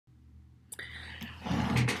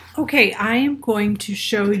Okay, I am going to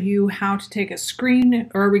show you how to take a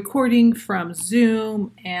screen or a recording from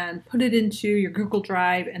Zoom and put it into your Google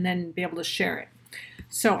Drive and then be able to share it.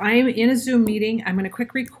 So I am in a Zoom meeting. I'm going to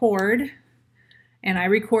quick record, and I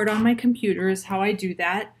record on my computer is how I do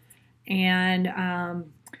that. And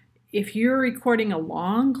if you're recording a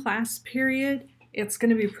long class period, it's going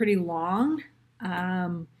to be pretty long.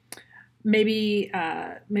 Maybe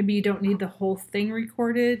you don't need the whole thing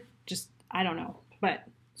recorded. Just, I don't know. But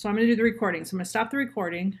so I'm going to do the recording. So I'm going to stop the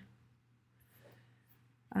recording.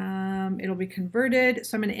 It'll be converted.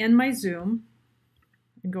 So I'm going to end my Zoom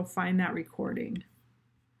and go find that recording.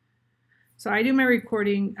 So I do my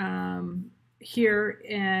recording here,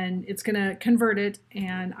 and it's going to convert it,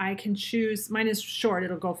 and I can choose. Mine is short.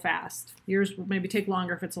 It'll go fast. Yours will maybe take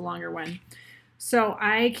longer if it's a longer one. So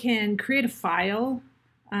I can create a file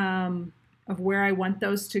of where I want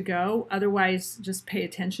those to go. Otherwise, just pay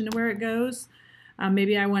attention to where it goes.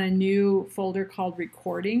 Maybe I want a new folder called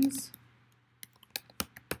recordings.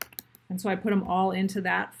 And so I put them all into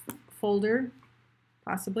that folder,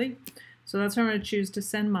 possibly. So that's where I'm going to choose to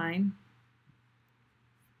send mine.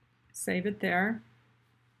 Save it there.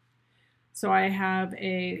 So I have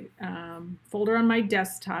a folder on my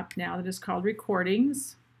desktop now that is called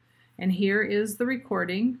recordings. And here is the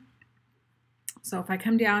recording. So if I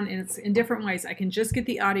come down, and it's in different ways, I can just get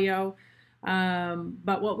the audio.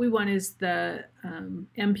 But what we want is the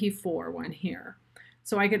MP4 one here.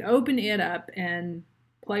 So I could open it up and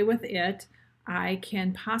play with it. I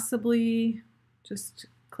can possibly just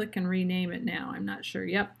click and rename it now. I'm not sure.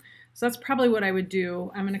 Yep. So that's probably what I would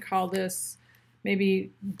do. I'm going to call this,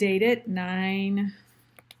 maybe date it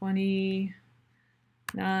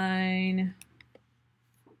 9/29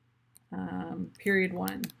 period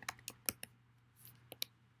 1.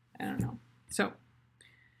 I don't know. So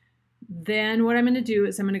then what I'm going to do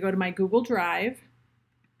is I'm going to go to my Google Drive,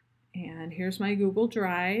 and here's my Google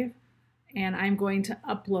Drive, and I'm going to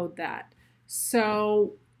upload that.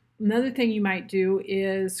 So another thing you might do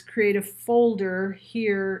is create a folder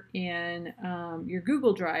here in your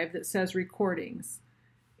Google Drive that says recordings.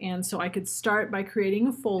 And so I could start by creating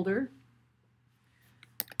a folder.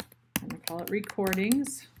 I'm going to call it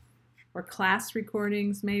recordings, or class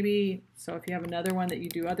recordings maybe. So if you have another one that you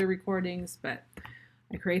do other recordings, but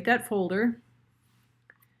I create that folder.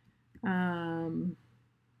 Get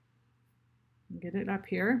it up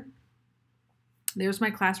here. There's my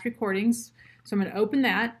class recordings. So I'm going to open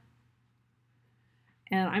that,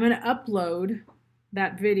 and I'm going to upload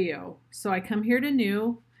that video. So I come here to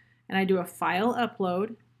new, and I do a file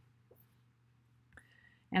upload,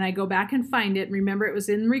 and I go back and find it. Remember, it was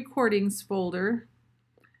in the recordings folder,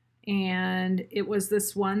 and it was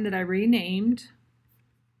this one that I renamed.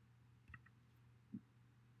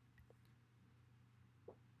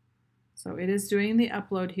 So it is doing the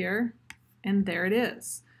upload here, and there it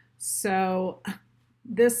is. So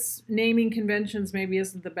this naming conventions maybe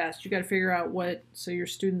isn't the best. You got to figure out what, so your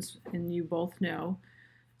students and you both know.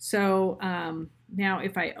 So now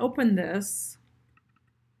if I open this,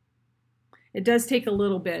 it does take a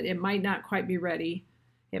little bit. It might not quite be ready.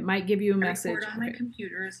 It might give you a message. Record on my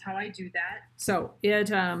computer is how I do that. So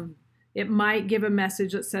it might give a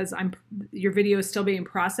message that says your video is still being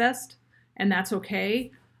processed, and that's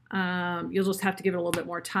okay. You'll just have to give it a little bit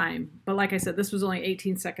more time. But like I said, this was only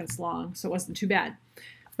 18 seconds long, so it wasn't too bad.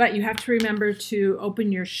 But you have to remember to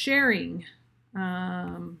open your sharing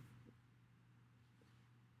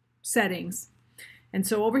settings. And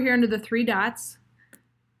so over here under the 3 dots,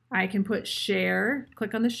 I can put share,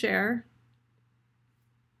 click on the share.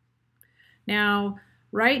 Now,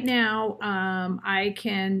 right now, I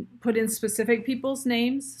can put in specific people's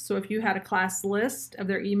names. So if you had a class list of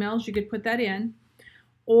their emails, you could put that in.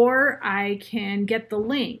 Or I can get the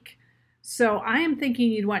link. So I am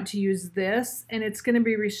thinking you'd want to use this, and it's going to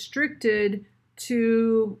be restricted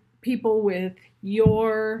to people with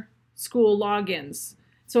your school logins.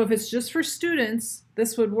 So if it's just for students,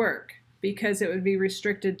 this would work because it would be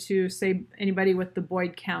restricted to, say, anybody with the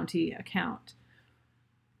Boyd County account.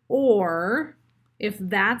 Or if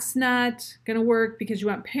that's not going to work because you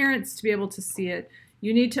want parents to be able to see it,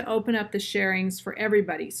 you need to open up the sharings for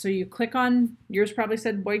everybody. So you click on, yours probably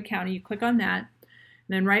said Boyd County, you click on that, and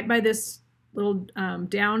then right by this little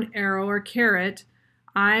down arrow or caret,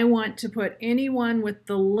 I want to put anyone with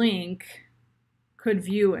the link could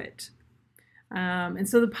view it. And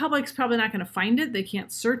so the public's probably not going to find it, they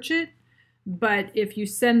can't search it, but if you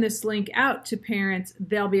send this link out to parents,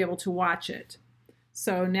 they'll be able to watch it.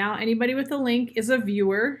 So now anybody with a link is a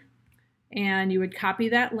viewer, and you would copy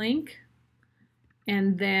that link,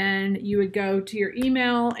 and then you would go to your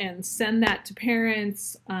email and send that to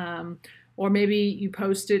parents, or maybe you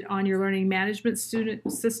post it on your learning management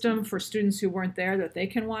student system for students who weren't there that they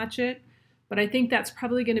can watch it. But I think that's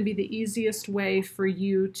probably going to be the easiest way for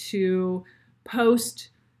you to post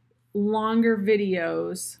longer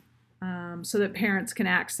videos so that parents can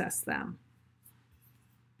access them.